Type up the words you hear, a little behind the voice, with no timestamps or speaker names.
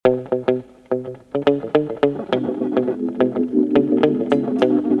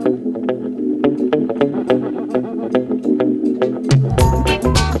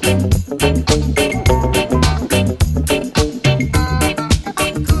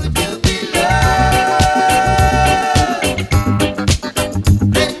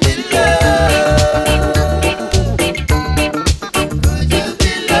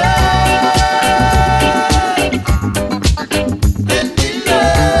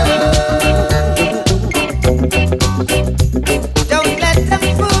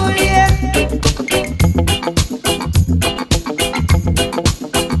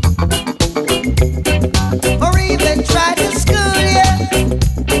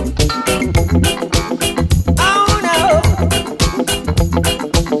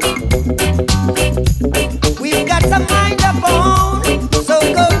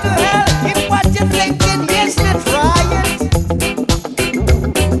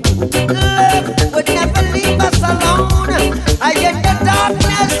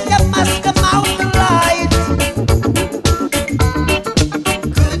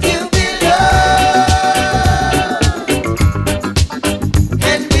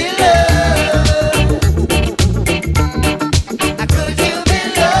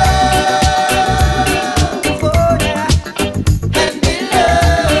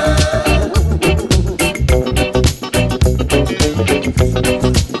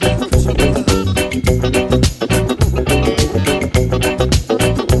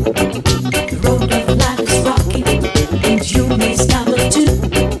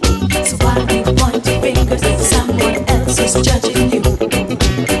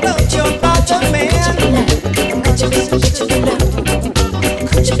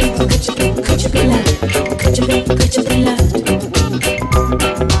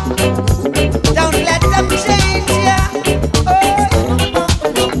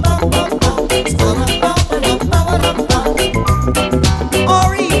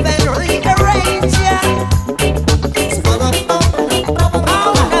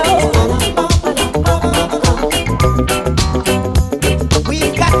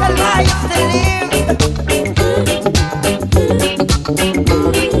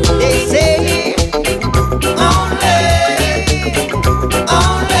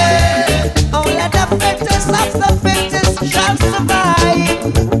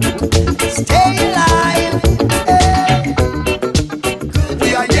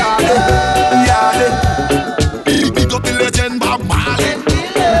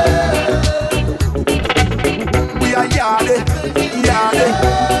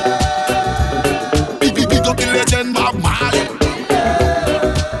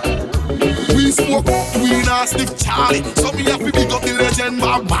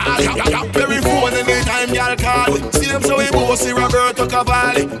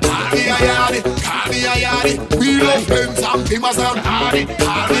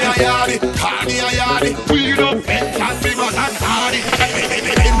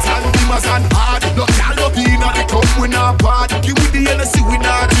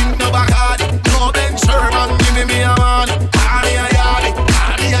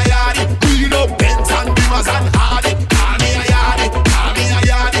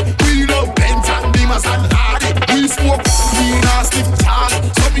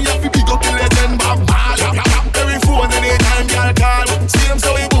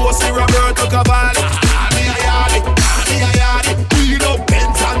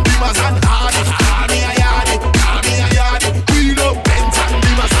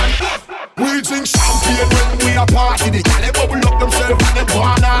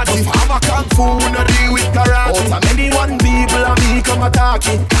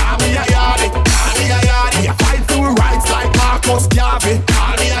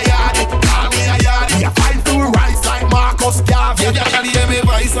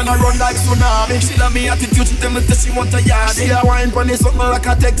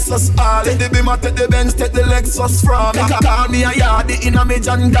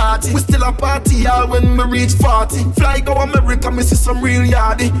We still a party all when we reach 40. Fly go America, me see some real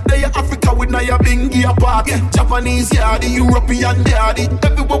yardie. They Africa with Naya Bingy a party. Japanese yardie, European yardie.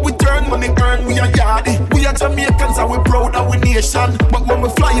 Everywhere we turn, money earn, we a yardie. We are Jamaicans and we proud of we nation. But when we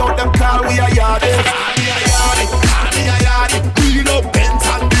fly out them car, we a yardie. We a yardie, we a yardie. We know Benz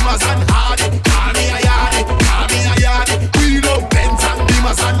and Beamers and Hardy. We a yardie, we a yardie. We know Benz and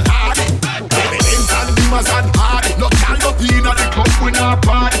Beamers and Hardy. Benz and Beamers and Hardy. No can no be no the club we not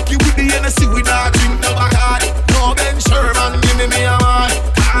party. Give with the Hennessy we not drink no Bacardi. No Ben Sherman give me a man.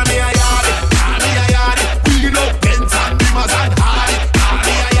 Me a yardie, me a yardie. We know Benz and Beamers and Hardy.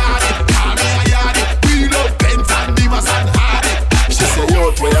 Me a yardie, me a yardie. We know Benz and Beamers and Hardy. She say yo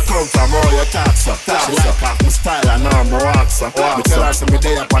where you come from, all your tax up. She say pop my style and now my rocks up. Me tell her say me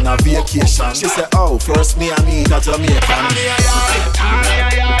day up on a vacation. She say oh first me and me a Jamaican. Me a yardie, me a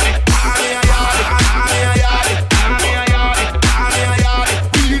yardie. Me a yardie, me a yardie. Me a yardie, me a yardie.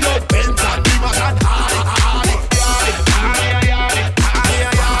 We know Benz and Beamers and Hardy. Me a yardie, me a yardie. Me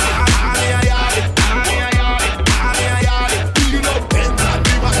a yardie, me a yardie. Me a yardie, we know Benz and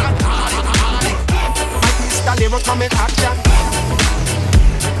Beamers and Hardy. My sister never come in action.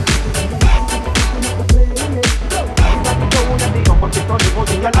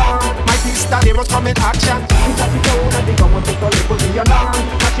 My sister never come in action.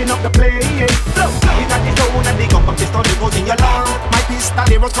 Matching up the play. It had the zone and the gun and pistol levels in your lawn. My pistol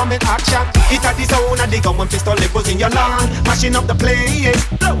never come in action. It had the zone and the gun and pistol levels in your lawn. Mashing up the play.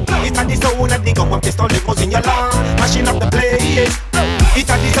 It had the zone and the gun and pistol levels in your lawn. Mashing up the play. It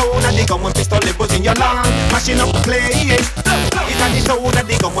had the zone and the gun and pistol levels in your lawn. Mashing up the play. It had the zone and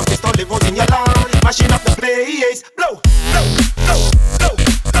the gun and pistol levels in your lawn. Mashing up the place. Blow, blow, blow, blow,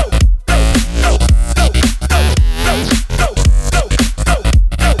 blow, blow, blow, blow, blow, blow, blow,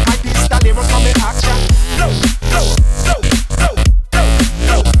 blow. My pistol never come in action. Blow, blow, blow, blow, blow,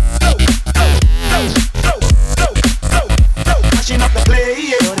 blow, blow, blow, blow, blow, blow, blow. Mashing up the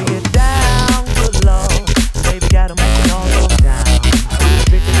place. Gonna get down to the low. Baby, gotta make it all go down.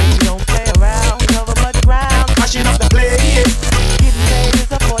 Strictly, you don't play around, cover much ground. Mashing up the place. Getting paid.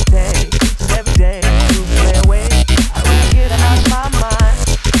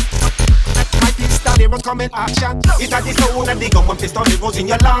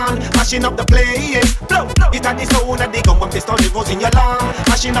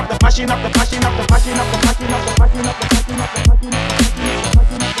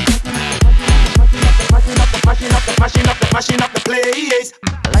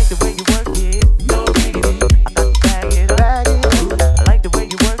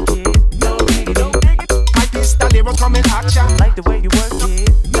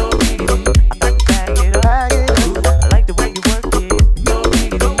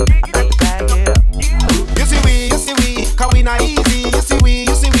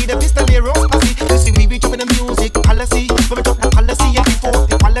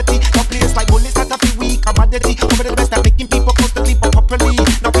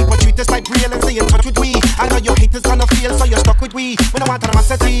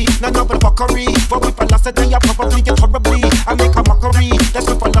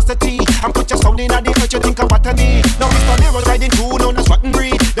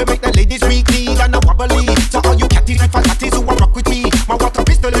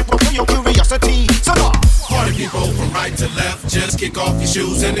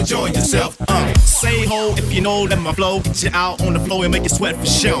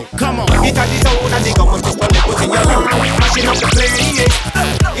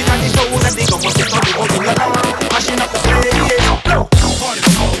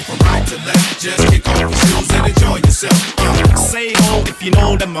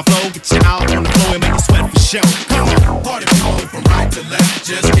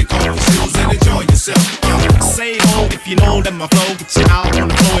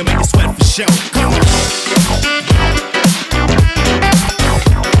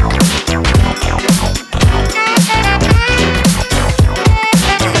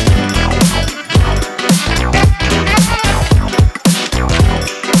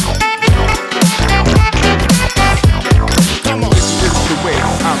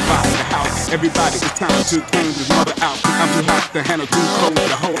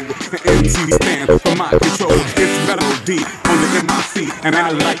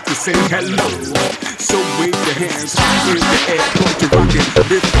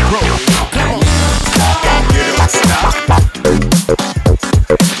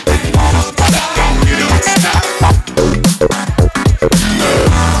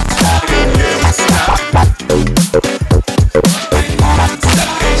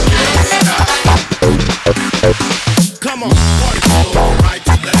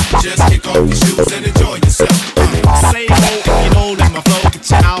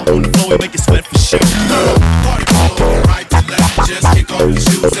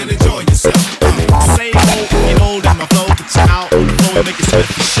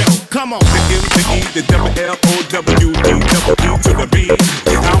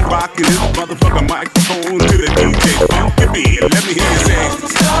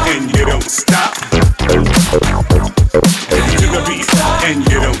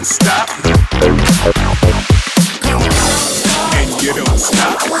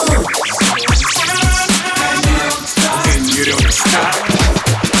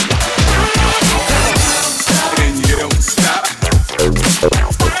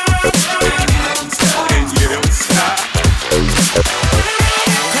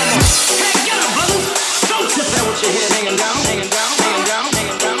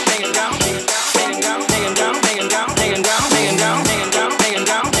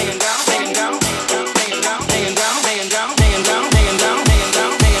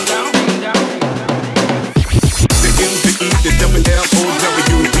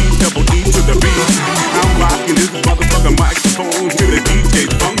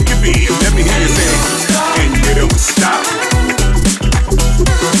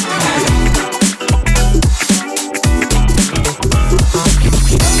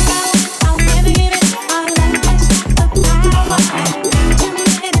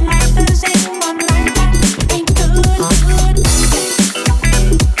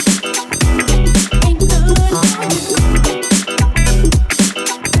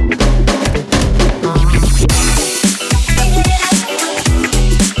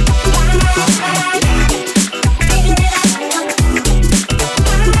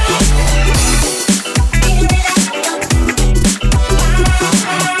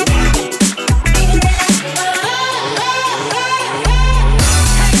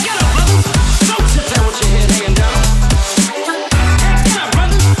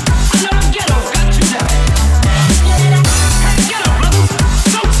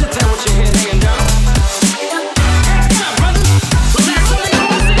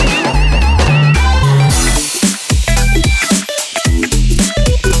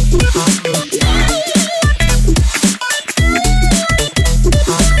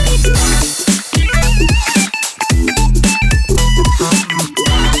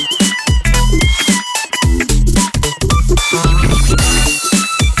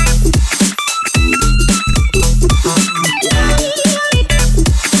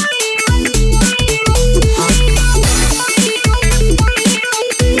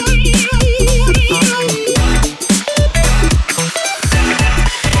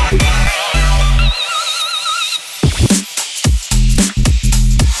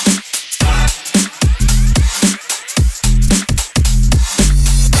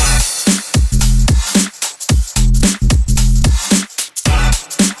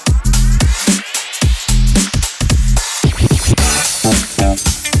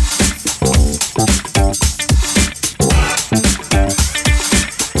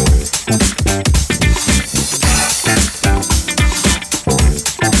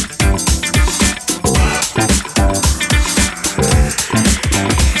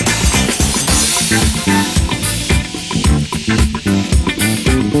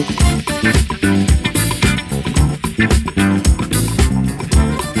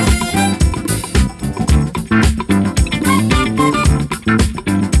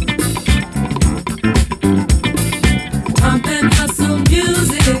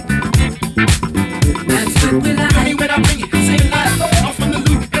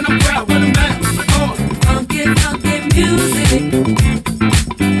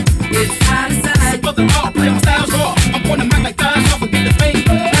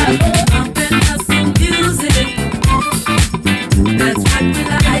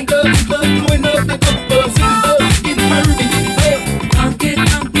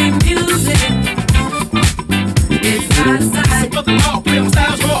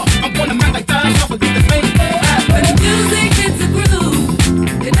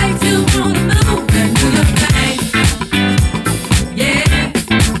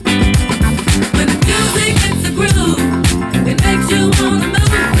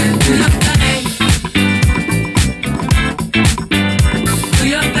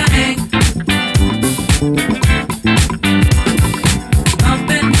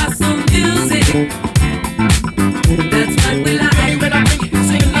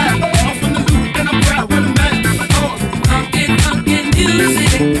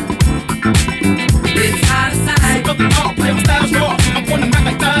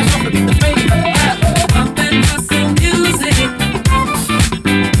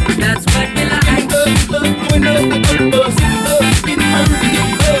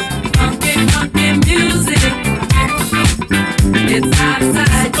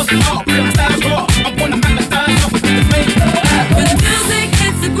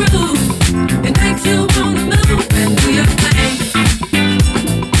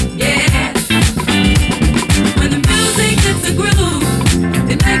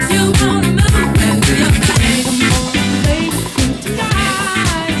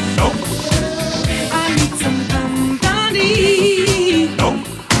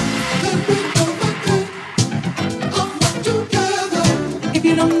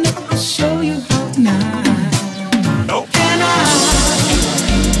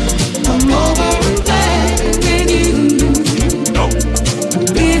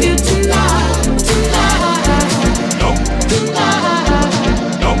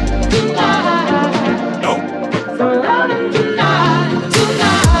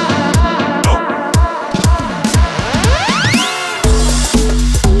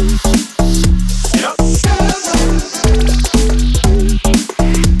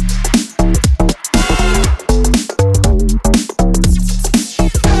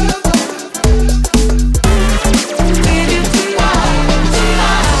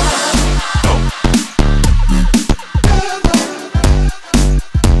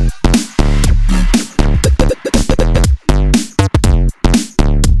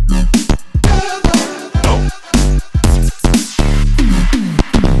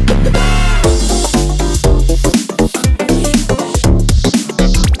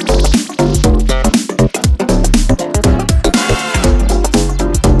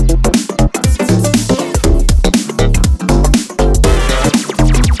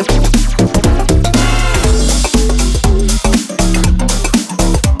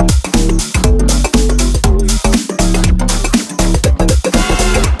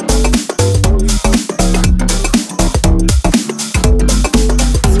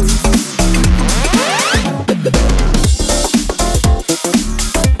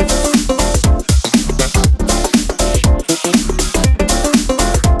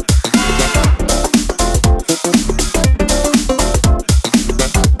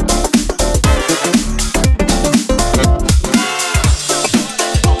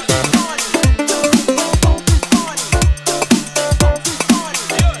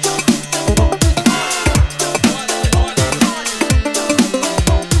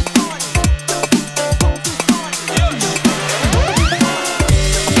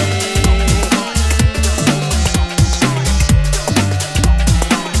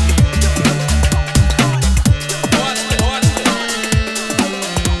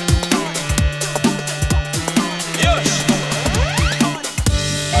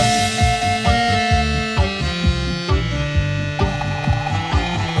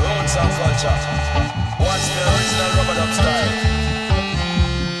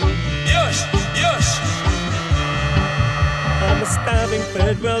 starving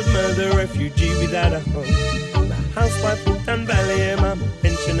third world mother, refugee without a home. My housewife in Town Valley and I'm a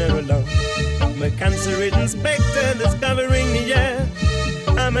pensioner alone. I'm a cancer-ridden spectre that's covering the air.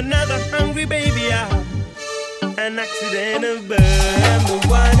 I'm another hungry baby, an accident of birth. I'm the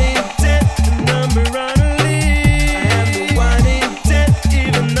 1 in 10, the number on a list. I am the 1 in 10,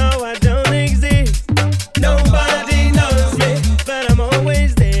 even though I don't exist. Nobody knows me, but I'm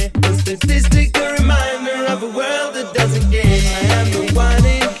always there. A statistic, a reminder of a world that doesn't care. I am the 1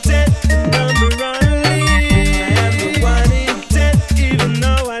 in 10, the number on a list. I am the 1 in 10, even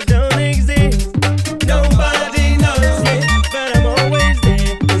though I don't exist. Nobody knows me, but I'm always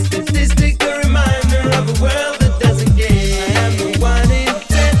there. A statistic, a reminder of a world that doesn't care. I am the 1 in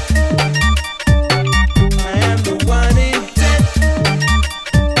 10.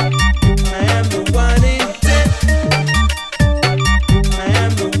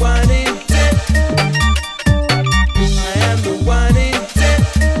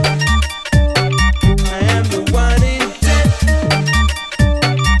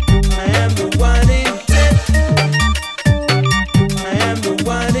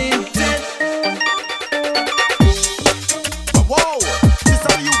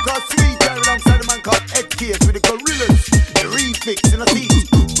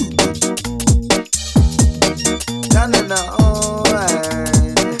 No, no, no.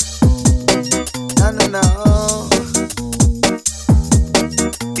 No, no, no.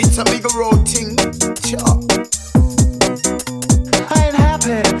 It's a big road thing. Sure. I ain't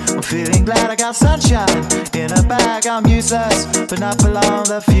happy, I'm feeling glad I got sunshine. In a bag, I'm useless, but not for long,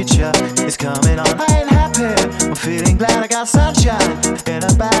 the future is coming on. I ain't happy, I'm feeling glad I got sunshine. In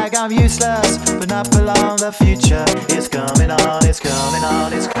a bag, I'm useless, but not for long, the future is coming on. It's coming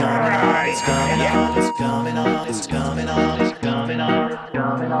on, it's coming on, it's coming on, it's coming on, it's coming on, it's coming on, it's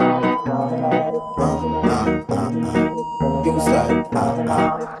coming on, it's coming on. You start. It's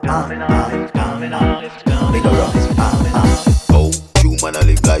coming on, it's coming on, it's coming on, it's coming on. Oh, you man, I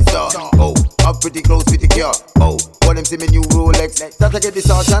live like star. Oh, I'm pretty close with the car. Oh, what them see me new Rolex. That I get the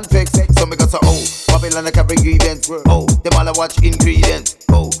sergeant fix. So me got so Babylon I carry ingredients. Oh, them all I watch ingredients.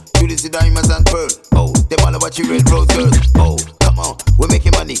 Oh, do this the diamonds and pearl. Oh, them all I watch you red rose girls. Oh, come on, we're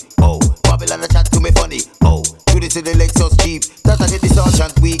making money. Oh, Babylon I chat to me funny. Oh, do this to the Lexus cheap. That I get the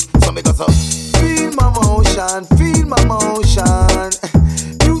sergeant weak. So me got so feel my motion, feel my motion.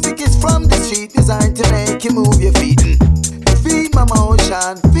 Music is from the street, designed to make you move your feet. Feel my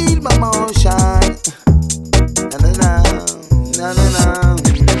motion, feel my motion. Na na na, na na na.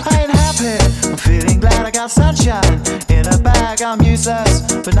 I ain't happy, I'm feeling glad I got sunshine. In a bag, I'm useless,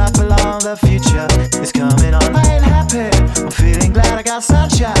 but not for long, the future is coming on. I ain't happy, I'm feeling glad I got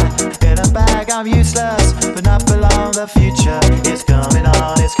sunshine. In a bag, I'm useless, but not for long, the future is coming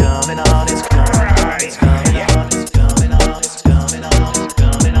on. It's coming on, it's coming on, it's coming on, it's coming on, it's coming on, it's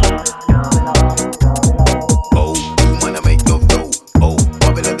coming on, it's coming on. Oh, you wanna make no dough. Oh,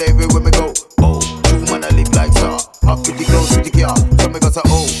 Babylon everywhere me go. Oh, you wanna live like star. Up pretty close with the car. So me got so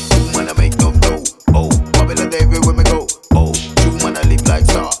you wanna make no dough. Oh, Babylon everywhere me go. Oh, you wanna live like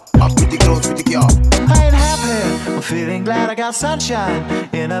star. Up pretty close with the car. I ain't happy, I'm feeling glad I got sunshine.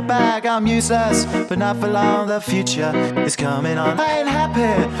 In a bag, I'm useless, but not for long, the future is coming on. I ain't happy,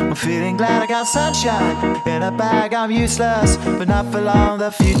 I'm feeling glad I got sunshine. In a bag, I'm useless, but not for long,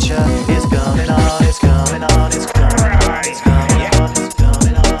 the future is coming on. It's coming on, it's coming on, it's coming on, it's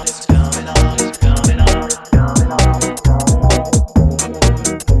coming on, it's coming on, it's coming on, it's coming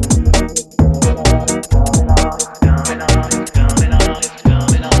on, it's coming on, it's coming on, it's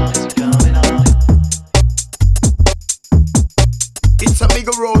coming on, it's coming on. It's a big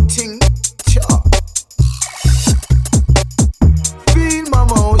road thing. Sure. Feel my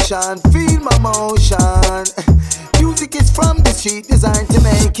motion, feel my motion. Music is from the street, designed to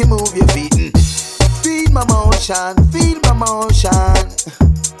make you move your feet. Feel my motion, feel my motion.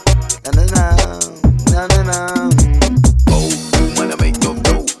 Na na na, na na na. Oh, you wanna make no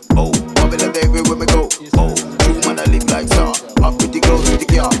dough. Oh, Babylon everywhere me go. Oh, you wanna live like star. I'm pretty close with the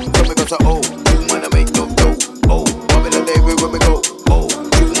car. So me got so you wanna make no dough. Oh, Babylon everywhere me go. Oh,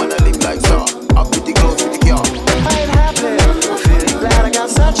 you wanna live like star. I'm pretty close with the car. I ain't happy, I'm feeling glad I got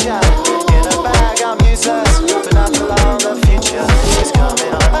sunshine. In a bag, I'm useless, but not for long, the future is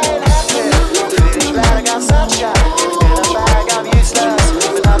coming on. I ain't happy, I'm feeling glad I got sunshine. In a bag, I'm useless,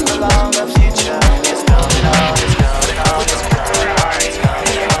 but not for long, the future is coming on. It's coming on, it's coming on, it's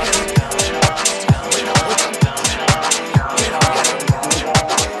coming on, it's coming on, it's coming on, it's coming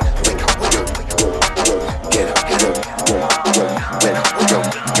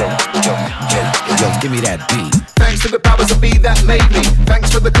Give me that beat. Thanks to the powers that be that made me.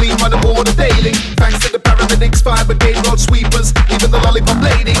 Thanks for the clean running water daily. Thanks to the paramedics, fire brigade, road sweepers, even the lollipop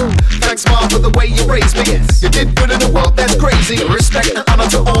lady. Thanks, Ma, for the way you raised me. You did good in the world, that's crazy. Respect and honor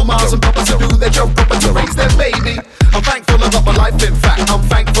to all moms and papas who do their job proper to raise their baby. I'm thankful I got my life, in fact. I'm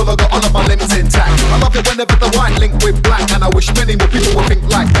thankful I got all of my limbs intact. I love it whenever the white link with black, and I wish many more people would think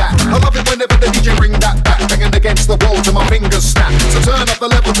like that. I love it whenever the DJ bring that back, banging against the wall till my fingers snap. So turn up the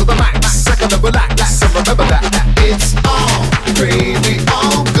level to the max, second and relax, and remember that it's all crazy,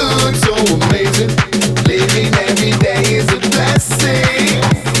 all good, so amazing. Living every day is a blessing.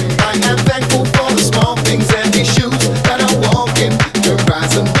 I am thankful for the small things and these shoes that I walk in. To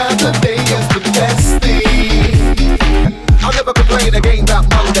rise another day is the best thing. I'll never complain again about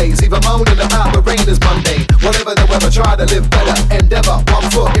Mondays, even moaning about the rain is Monday. Whatever the weather, try to live better, endeavor, one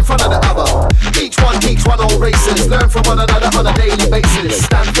foot in front of the other. Each one, all races. Learn from one another on a daily basis.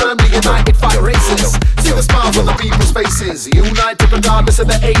 Stand firmly united, fight races. See the smiles on the people's faces. United regardless of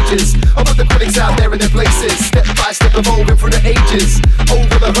the ages. I'll put the critics out there in their places. Step by step evolving through the ages.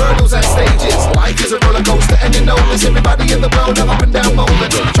 Over the hurdles and stages. Life is a roller coaster and you know this. Everybody in the world have up and down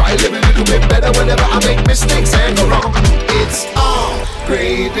moments. Try to live a little bit better whenever I make mistakes and go wrong. It's all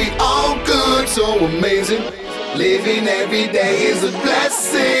gravy, all good, so amazing. Living every day is a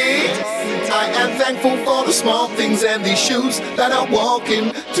blessing. I am thankful for the small things and these shoes that I walk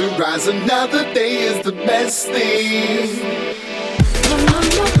in. To rise another day is the best thing.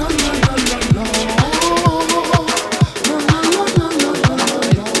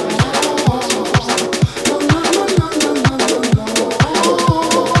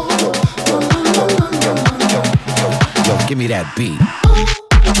 Give me that beat.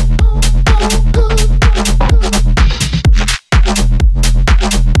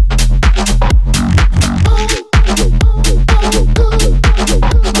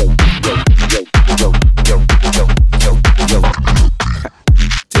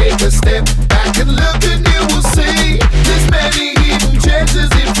 Take a step back and look and you will see there's many hidden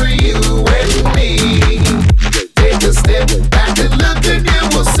treasures in for you and me. Take a step back and look and you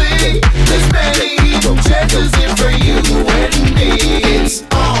will see there's many hidden treasures in for you and me. It's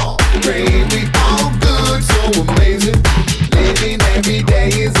all gravy, all good, so amazing. Living every day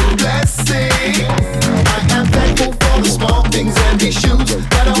is a blessing. I am thankful for the small things and these shoes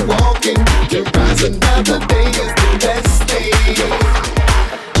that I'm walking. To rise another day is the best thing.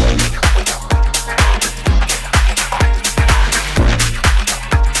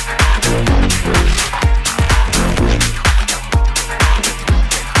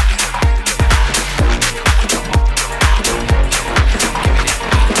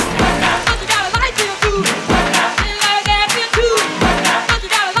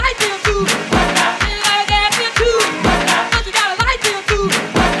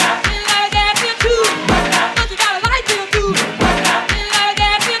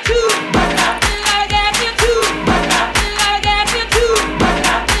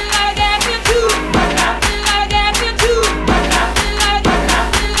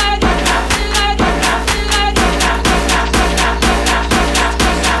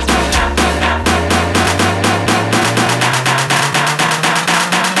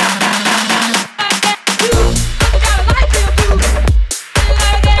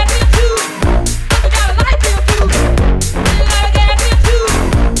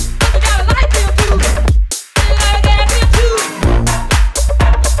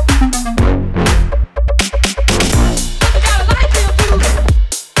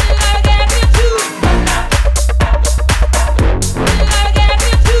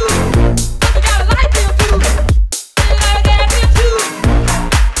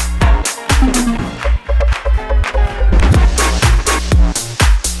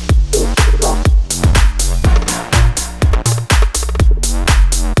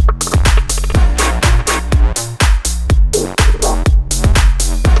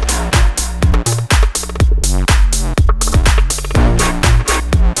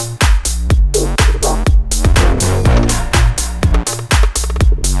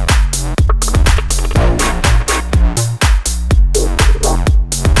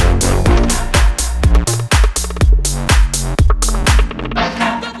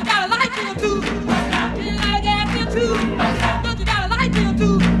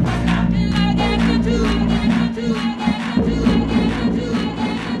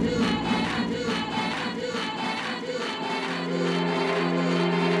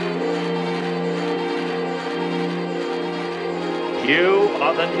 You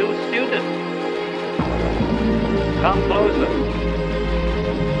are the new student. Come closer.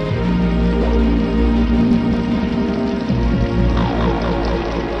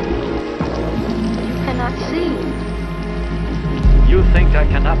 Cannot see. You think I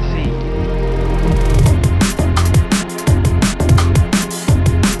cannot see?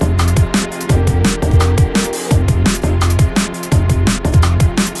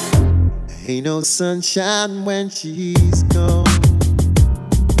 Ain't no sunshine when she's gone.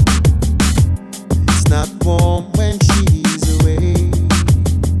 It's not warm when she's away.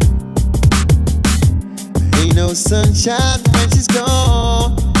 Ain't no sunshine when she's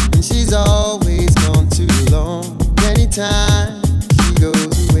gone, and she's always gone too long. Anytime she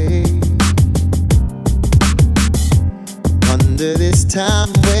goes away, wonder this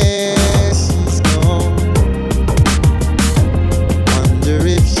time where she's gone. Wonder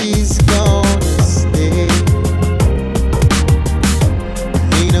if she's gonna stay.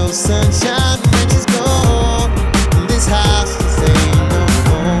 Ain't no sunshine when she's gone. In this house just ain't no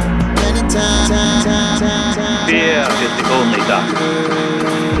home. Anytime. Fear is the only doctor.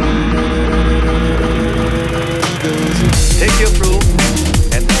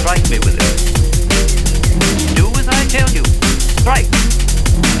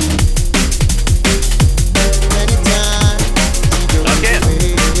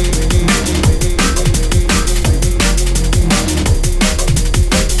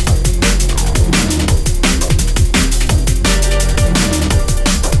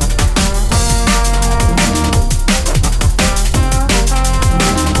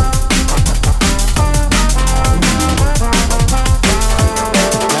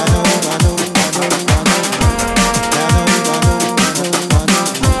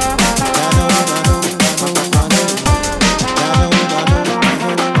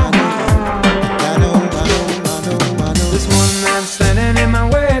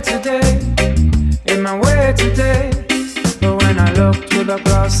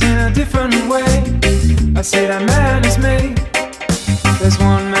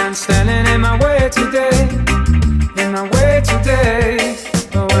 man standing in my way today, in my way today.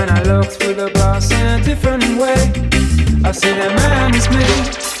 But when I look through the glass in a different way, I see that man is me.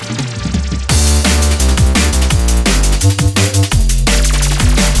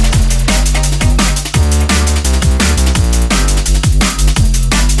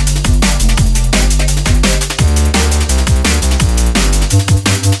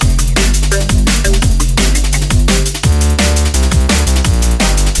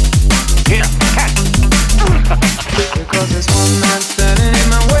 Because there's one man standing in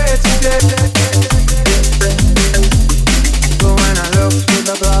my way today. But when I look through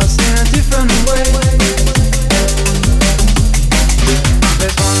the glass in a different way,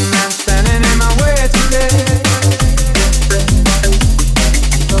 there's one man standing in my way today.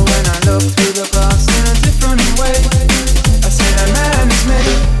 But when I look through the glass in a different way, I see that man is me.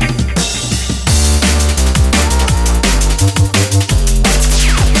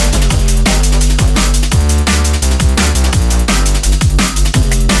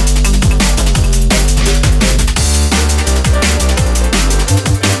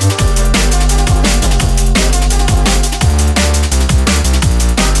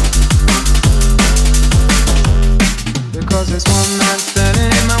 Because there's one man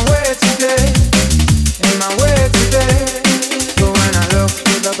standing in my way today, in my way today. But when I look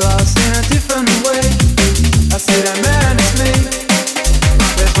through the glass in a different way, I see that man is me.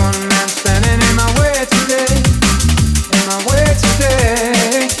 There's one man standing in my way today, in my way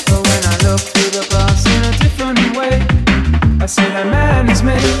today. But when I look through the glass in a different way, I see that man is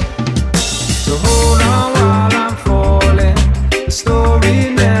me. So hold on while I'm falling, the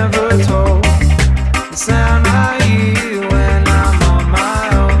story never told, the sound I hear when I'm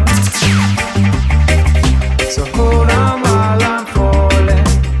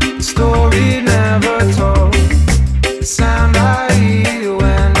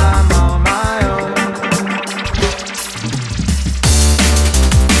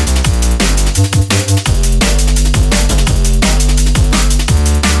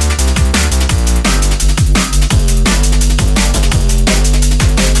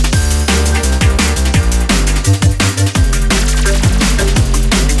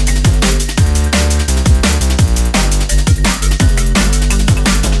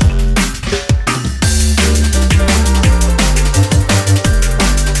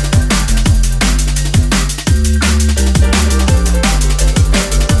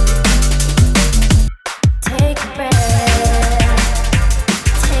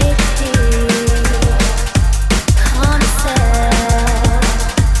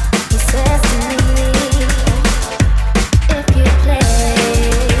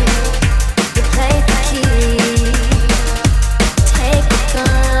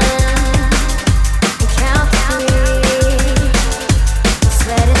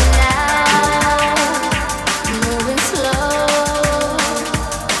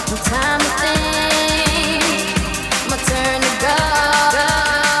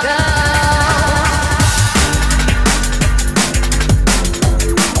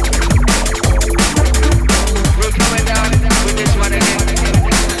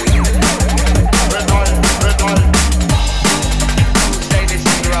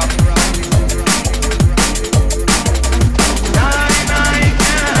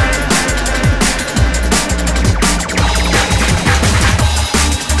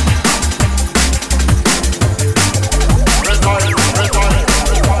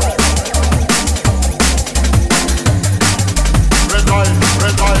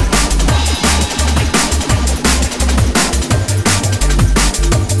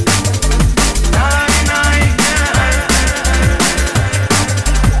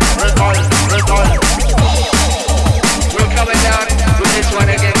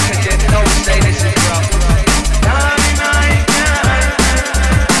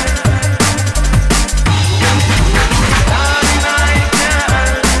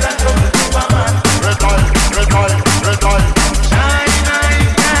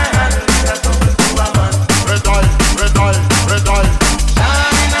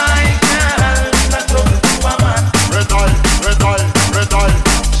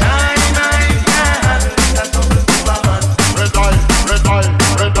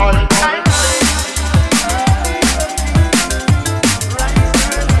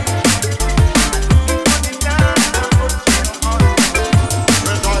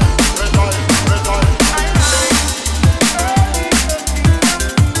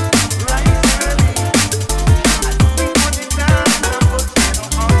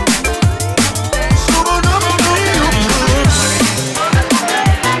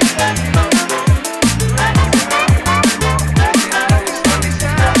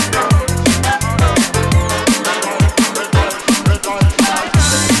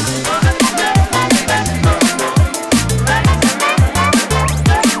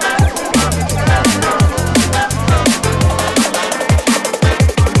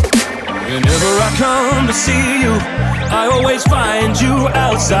Whenever I come to see you, I always find you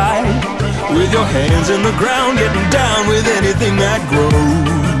outside, with your hands in the ground, getting down with anything that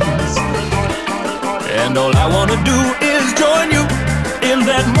grows. And all I wanna do is join you in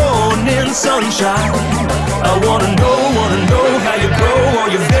that morning sunshine. I wanna know how you grow all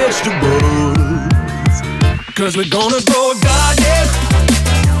your vegetables. 'Cause we're gonna grow a garden.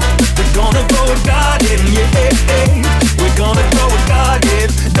 We're gonna grow a garden, yeah. We're gonna grow a garden,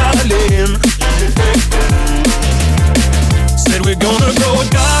 darling. Said we're gonna grow a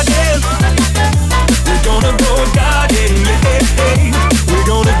garden. We're gonna grow a garden, yeah. We're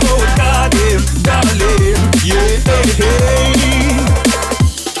gonna grow a garden, darling, yeah.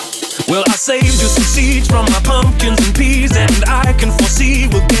 Well, I saved you some seeds from my pumpkins and peas, and I can foresee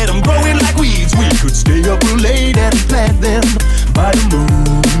we'll get them growing like weeds. We could stay up real late and plant them by the moon.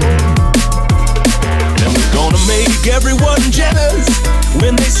 And we're gonna make everyone jealous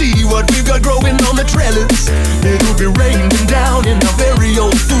when they see what we've got growing on the trellis. It'll be raining down in a very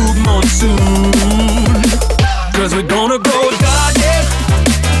old food monsoon. 'Cause we're gonna grow a garden.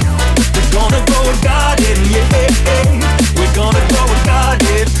 We're gonna grow a garden, yeah. We're gonna grow a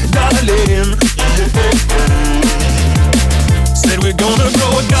garden, darling. Said we're gonna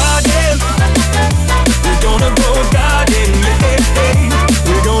grow a garden. We're gonna grow a garden, yeah.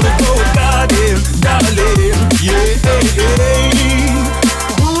 We're gonna grow a garden, darling, yeah.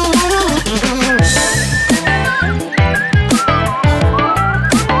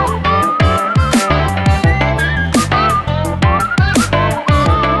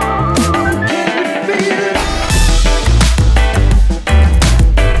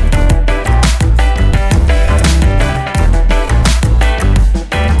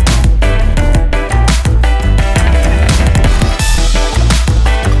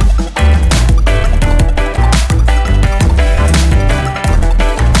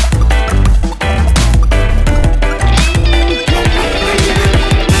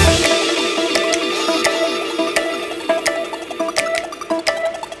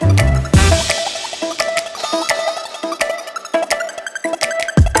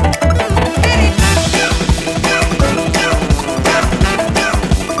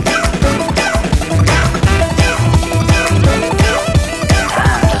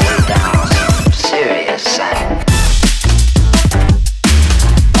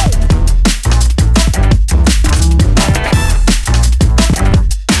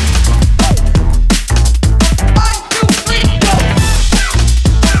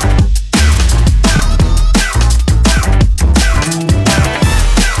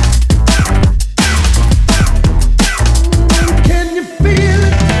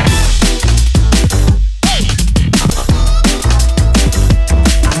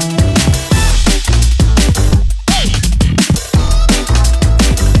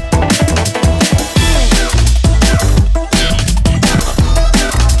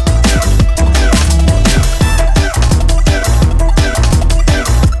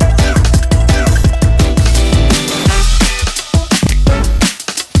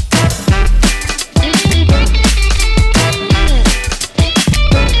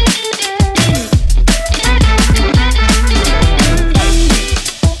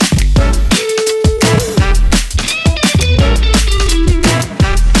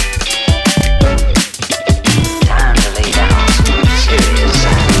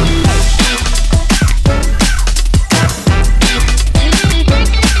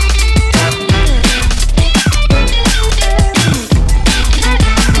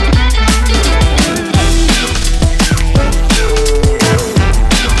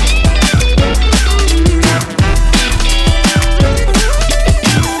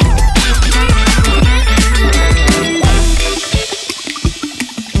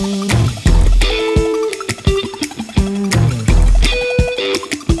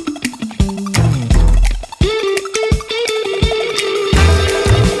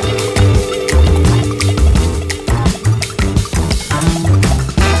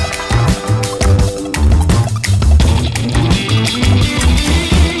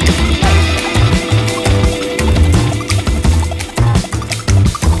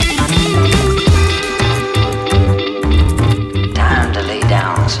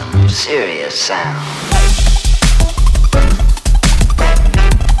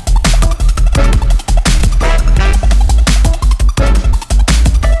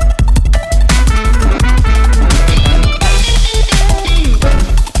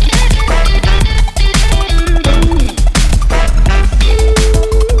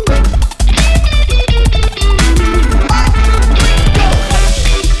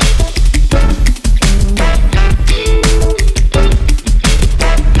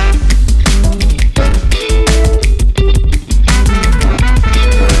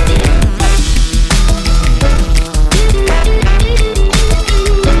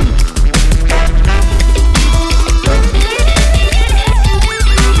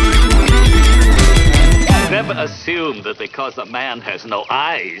 assume that because a man has no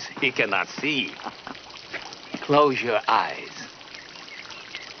eyes, he cannot see. Close your eyes.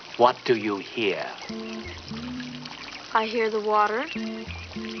 What do you hear? I hear the water.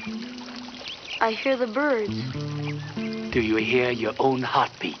 I hear the birds. Do you hear your own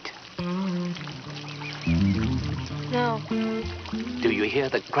heartbeat? No. Do you hear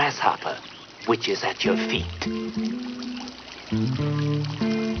the grasshopper, which is at your feet?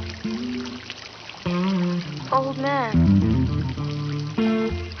 Old man,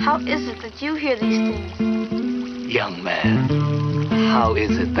 how is it that you hear these things? Young man, how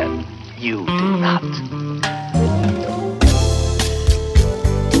is it that you do not?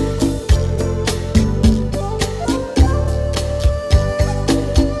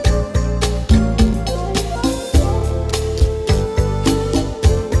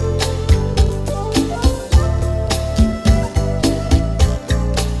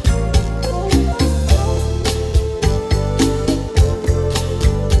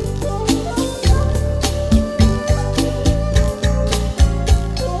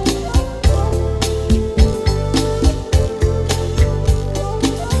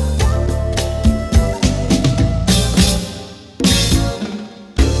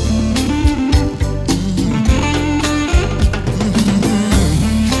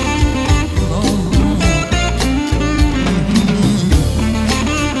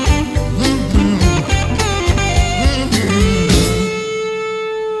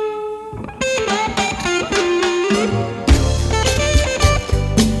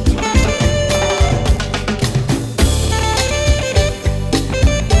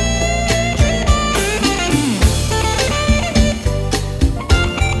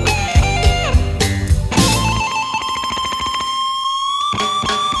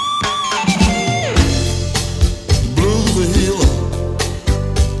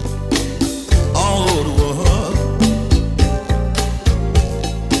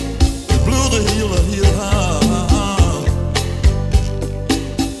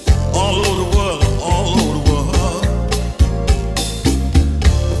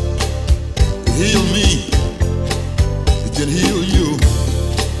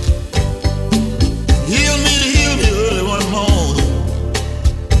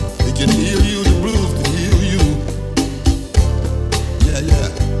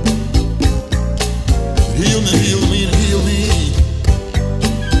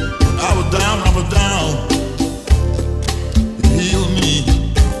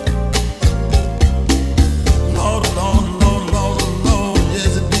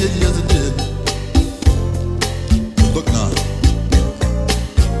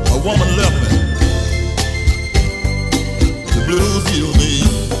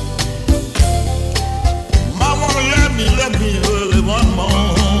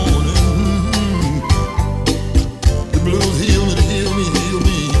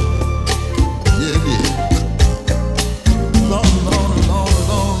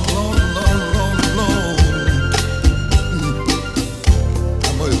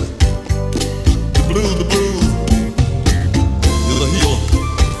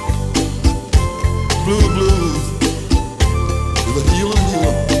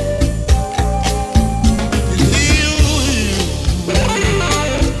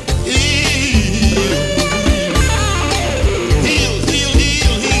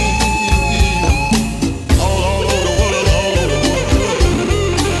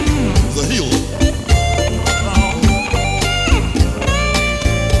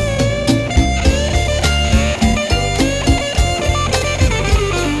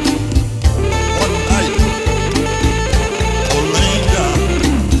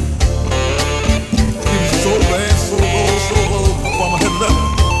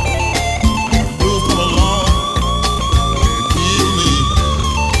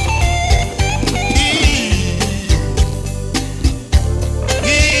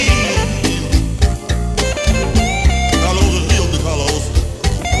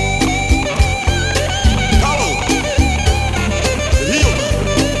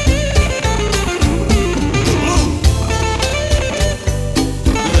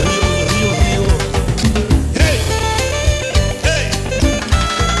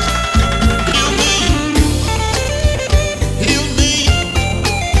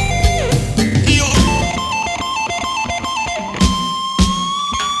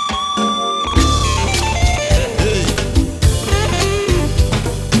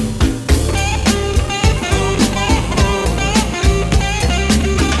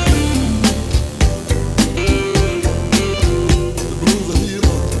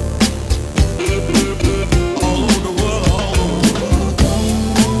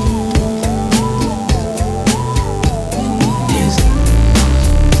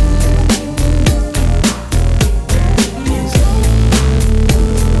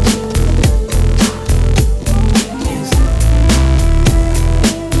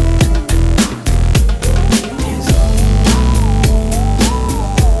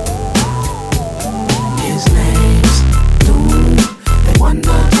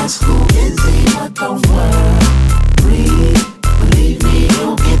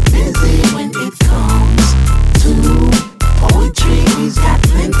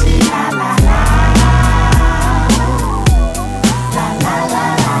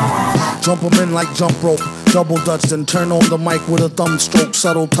 spin like jump rope. Double dutch, then turn on the mic with a thumb stroke.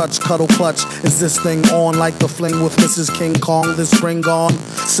 Subtle touch, cuddle clutch. Is this thing on like the fling with Mrs. King Kong? This spring gone.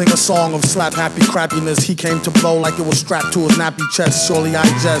 Sing a song of slap happy crappiness. He came to blow like it was strapped to his nappy chest. Surely I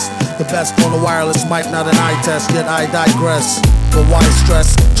jest. The best on the wireless mic, not an eye test. Yet I digress. But why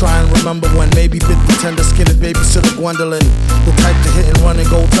stress? Try and remember when maybe bit the tender skinned babysitter Gwendolyn. The type to hit and run and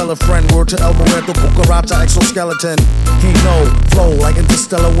go tell a friend. Word to El Muerto, Cucaracha, exoskeleton. He know, flow like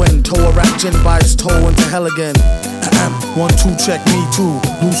interstellar wind. Toe a rap gin by his toe into hell again. 1, 2, check me too.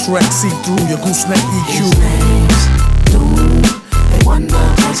 Goose wreck, see through your gooseneck EQ. His name's Lou. They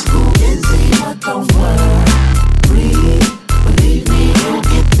wonder just who is he, but don't worry. Believe me, he'll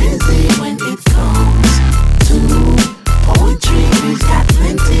get busy when it comes to poetry. He's got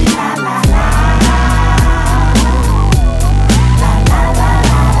plenty, la la la.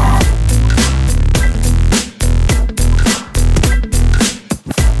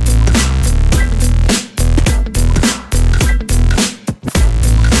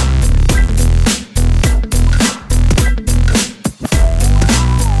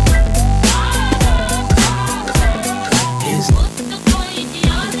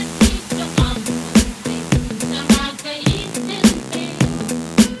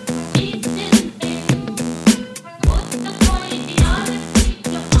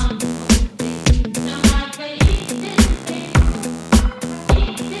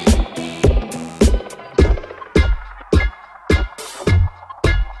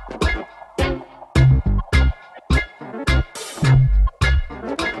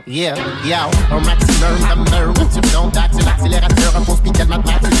 Yeah, yo, au maximum comme nerve, tu don't taxe, l'accélérateur, un faux speed, tellement de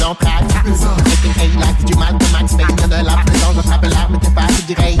max, tu don't track. Making A-like, du mal pour Max Payne, de la présence, je frappe l'arme, t'es pas assez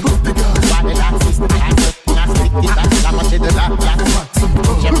direct. Soirée l'artiste, plastique, détache, la moitié de la place.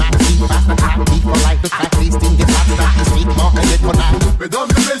 J'aime ma fille, passe la track, for life, le track listing, des tracks, statistiquement, elle est trop nice.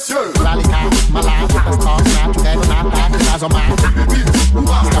 Mesdames et messieurs, dans les cartes, malade, c'est un sport, naturel, on attaque, les rases en masse.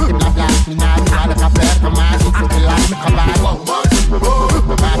 Stop tes blabla, minage, toi le rappeur, comme magique, c'est que là, je me travaille.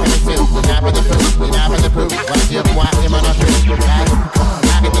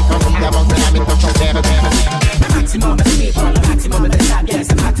 Maximum of the people, maximum of the top, yes,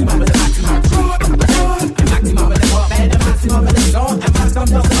 maximum of the maximum. Maximum of the pop, and maximum of the song, and maximum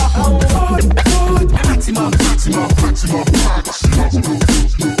of the home. Maximum of the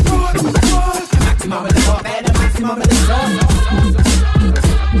pop, and maximum of the song.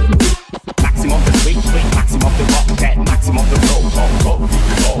 Maximum of the swing, maximum of the rock, that maximum of the roll.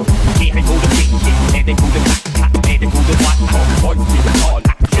 Here they go the big, and they go the clap, and they go the what, boys, we the all.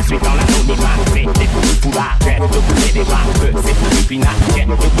 Je suis dans la zone imagée, des coups de foulard, j'ai le boulet des rappeurs, c'est pour le pinard, j'ai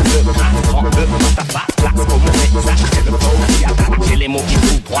le coup de crasse, prends-le dans ta face, place comme on fait ça, c'est le flow qui attaque, j'ai les mots qui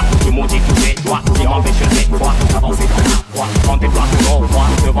tout droit, le mot dit tous les doigts, qui m'empêche des fois, avancer dans la voie, prends des doigts de mon roi,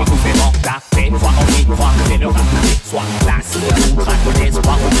 devant tous ces mandats, des fois on y croit, c'est le rap des soirs, place, tout traque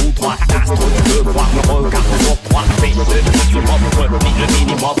l'espoir, au bout droit, astre du devoir, me regarde au droit, fais le maximum, replie le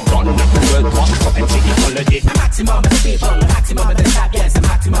minimum, donne le coup de droit, quand elle dit qu'on le dit. Maximum of the people, maximum of the top, yes,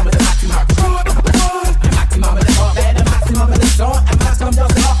 maximum of the maximum. Maximum of the pop, and maximum of the song, and maximum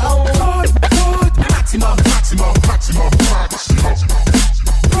of the home.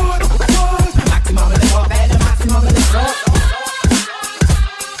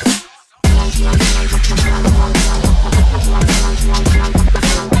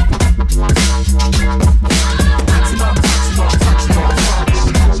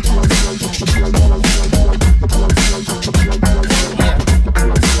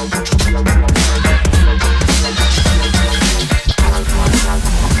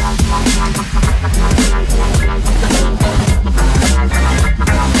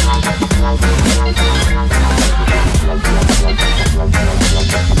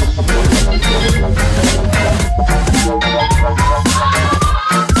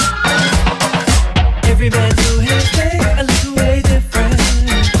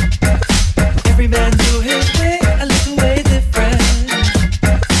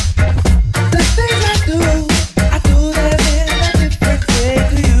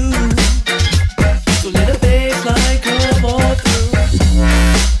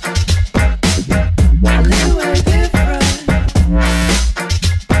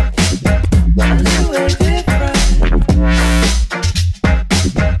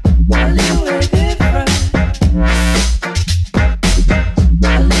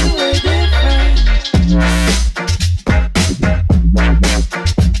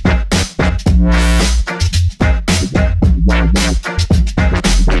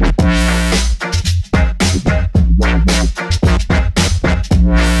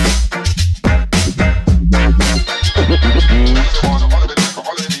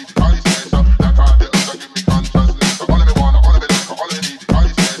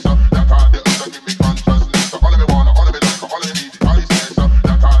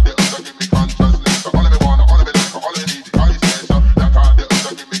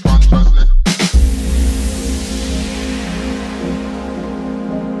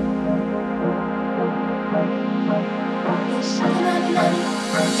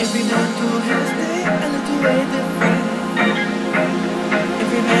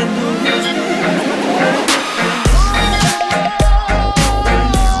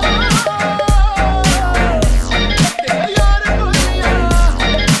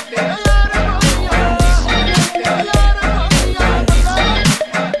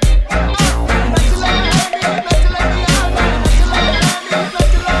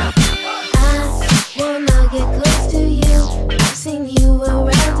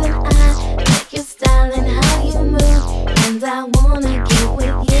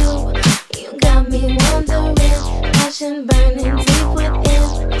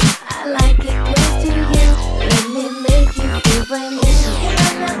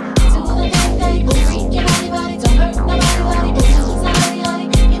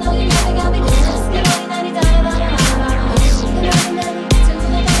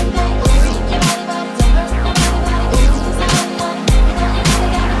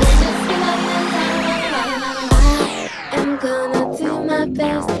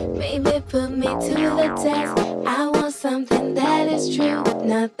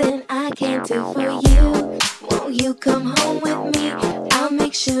 nothing I can't do for you. Won't you come home with me? I'll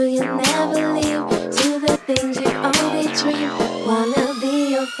make sure you'll never leave. Do the things you only dream. Wanna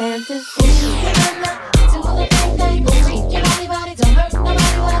be your fantasy. Do the thing, thing, freak your body, body, don't hurt nobody,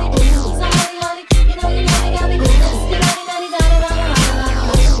 body. Somebody, honey, you know you got me. Let's get naughty, naughty, da da da da.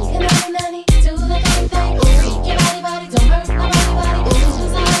 Get naughty, naughty, do the thing, thing, freak your body, body, don't hurt nobody, body.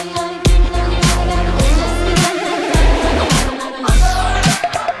 Somebody, honey, you know you got me.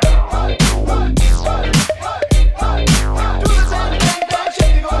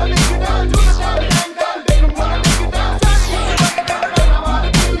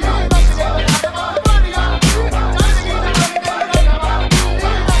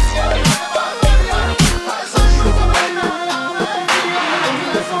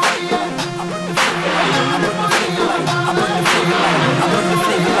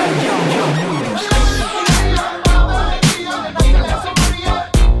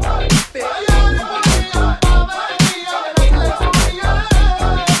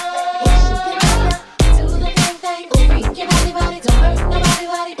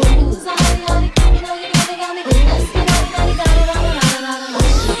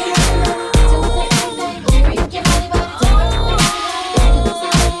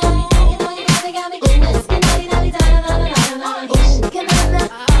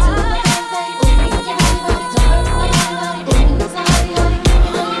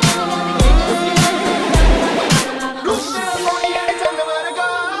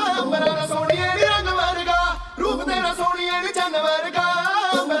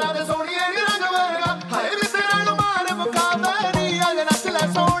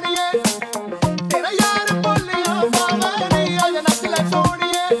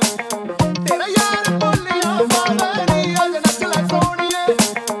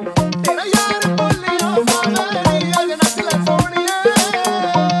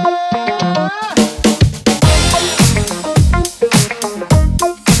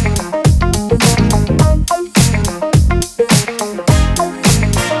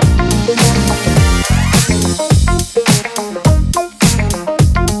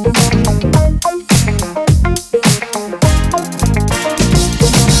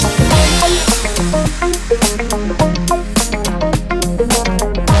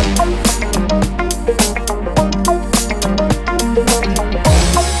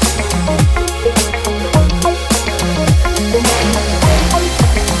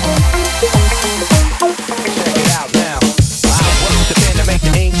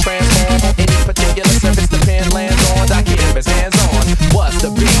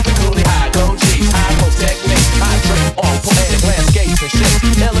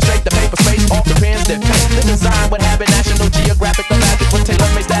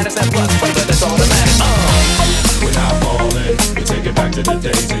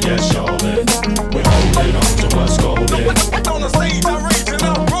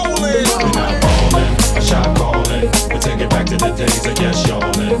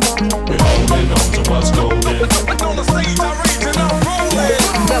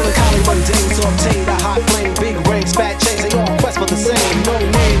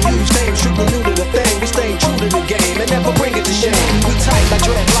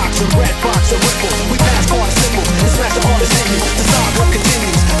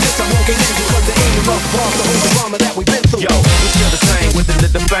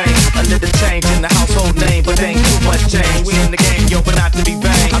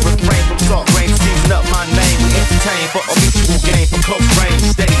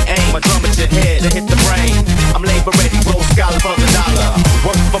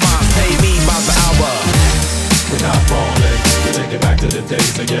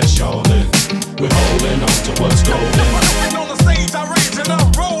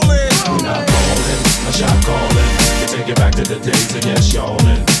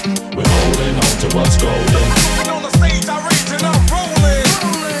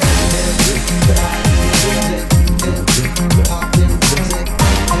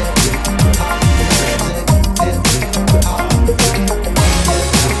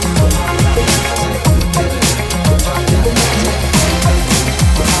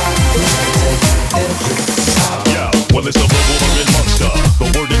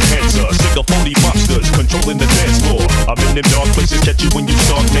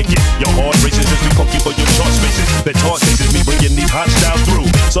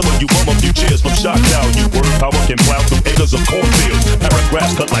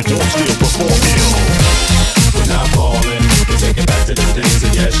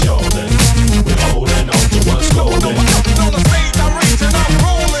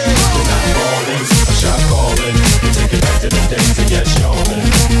 Yes,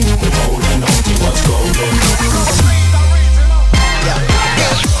 y'all.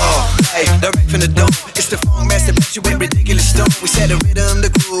 you with ridiculous stone. We set a rhythm,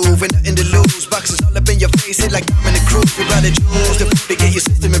 the groove, and nothing to lose. Boxes all up in your face, it like I'm in the crew. We buy the jewels, the food to get your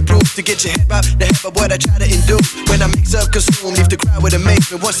system improved. To get your head up, the head of what I try to endure. When I mix up, consume, leave the crowd with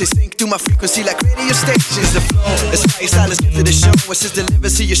amazement. Once they sink through my frequency like radio stations. The flow, it's my style, it's to the show. What's just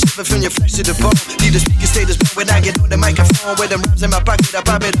delivered, see you shiver from your flesh to the bone. Leave the speaker status blow when I get on the microphone. With them rhymes in my pocket, I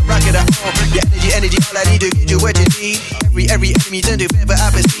pop it, I rock it, I own. Your energy, all I need to get you what you need. Every enemy turn to ever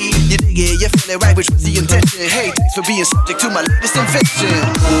I perceive. You dig it, you feel it right, which was the intention. Hey, thanks for being subject to my latest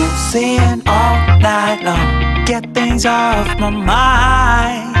invention. Seeing all night long, get things off my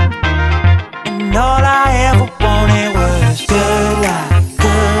mind. And all I ever wanted was good life,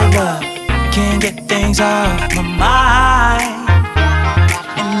 good love. Can't get things off my mind.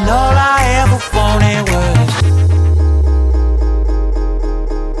 And all I ever wanted was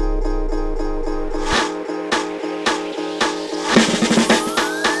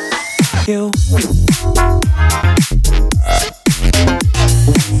you.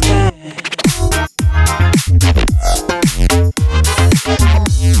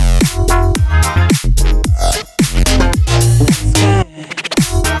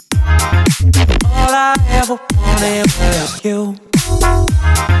 All I ever wanted was you.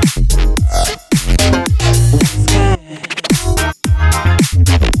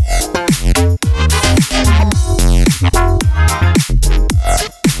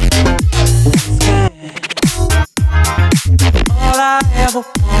 All I ever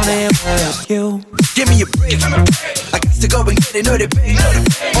wanted was you. Give me a break. I got to go and get it, know the bait.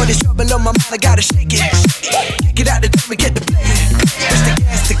 All this trouble on my mind, I gotta shake it. Kick it out the dome and get the play.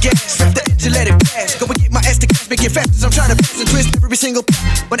 Press the gas, left the engine, let it pass. Go and get my ass to gas, make it fast as I'm trying to pass and twist every single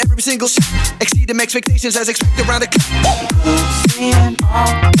pop on every single shot. Exceed them expectations as expected around the clock. Seeing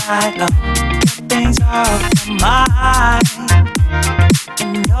all night long, get things off my mind.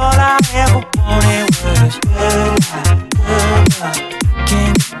 And all I ever wanted was good life, good love.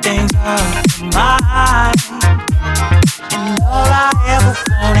 Can't get things off my mind. And all I ever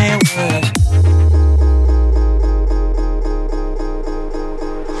wanted was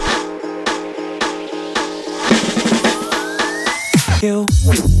you.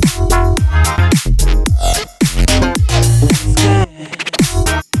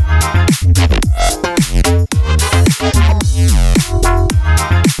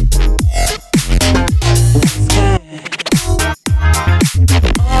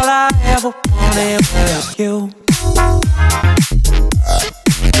 All I ever wanted was you.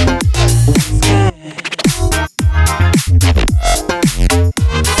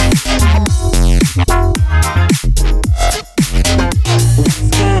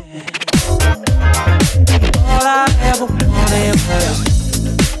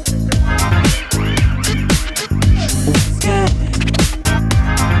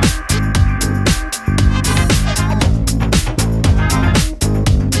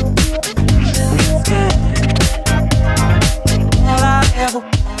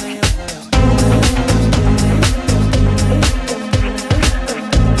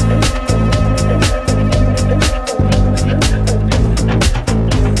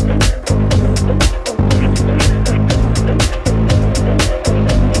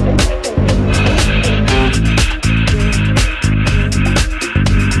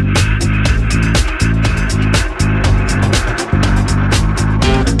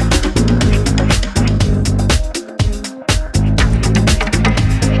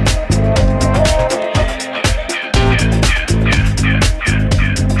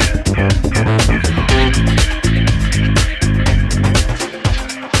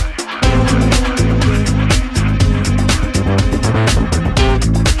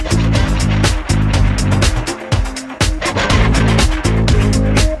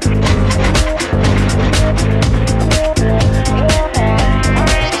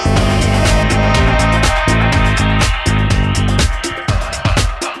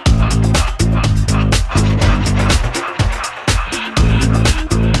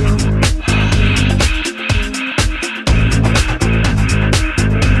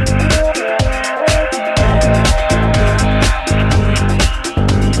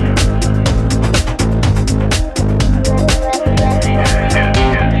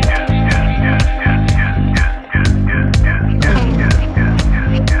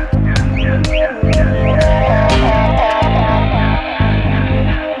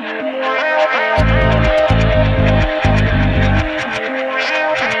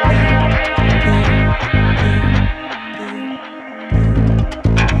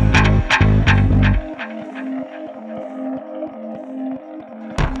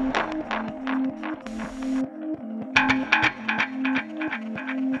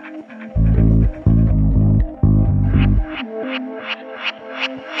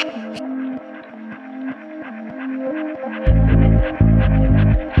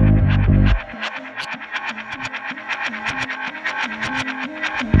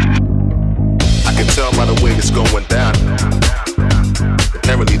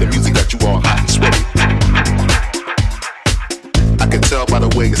 by the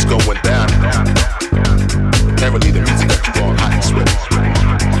way it's going down. Apparently the music got you all hot and sweaty.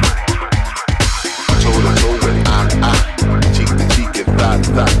 Toe to toe and cheek to cheek and thigh to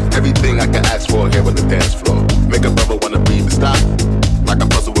thigh. Everything I can ask for here on the dance floor. Make a brother wanna breathe and stop. Like a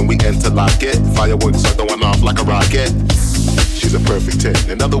puzzle when we enter lock it. Fireworks are going off like a rocket. She's a perfect 10.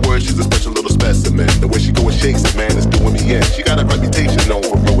 In other words, she's a special little specimen. The way she go and shakes it, man, is doing me in. She got a reputation known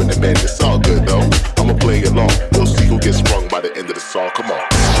for ruining men. It's all good though. I'ma play along. We'll see who gets sprung by the end of the song. Come on.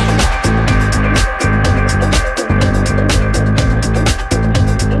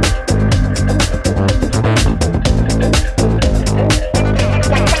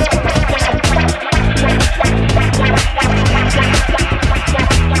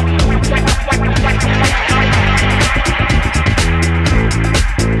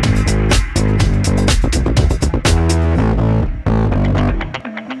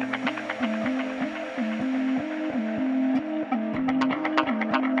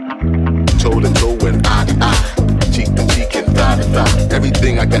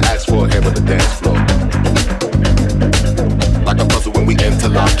 Everything I can ask for here on the dance floor. Like a puzzle when we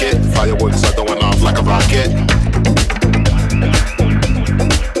interlock it. Fireworks are going off like a rocket.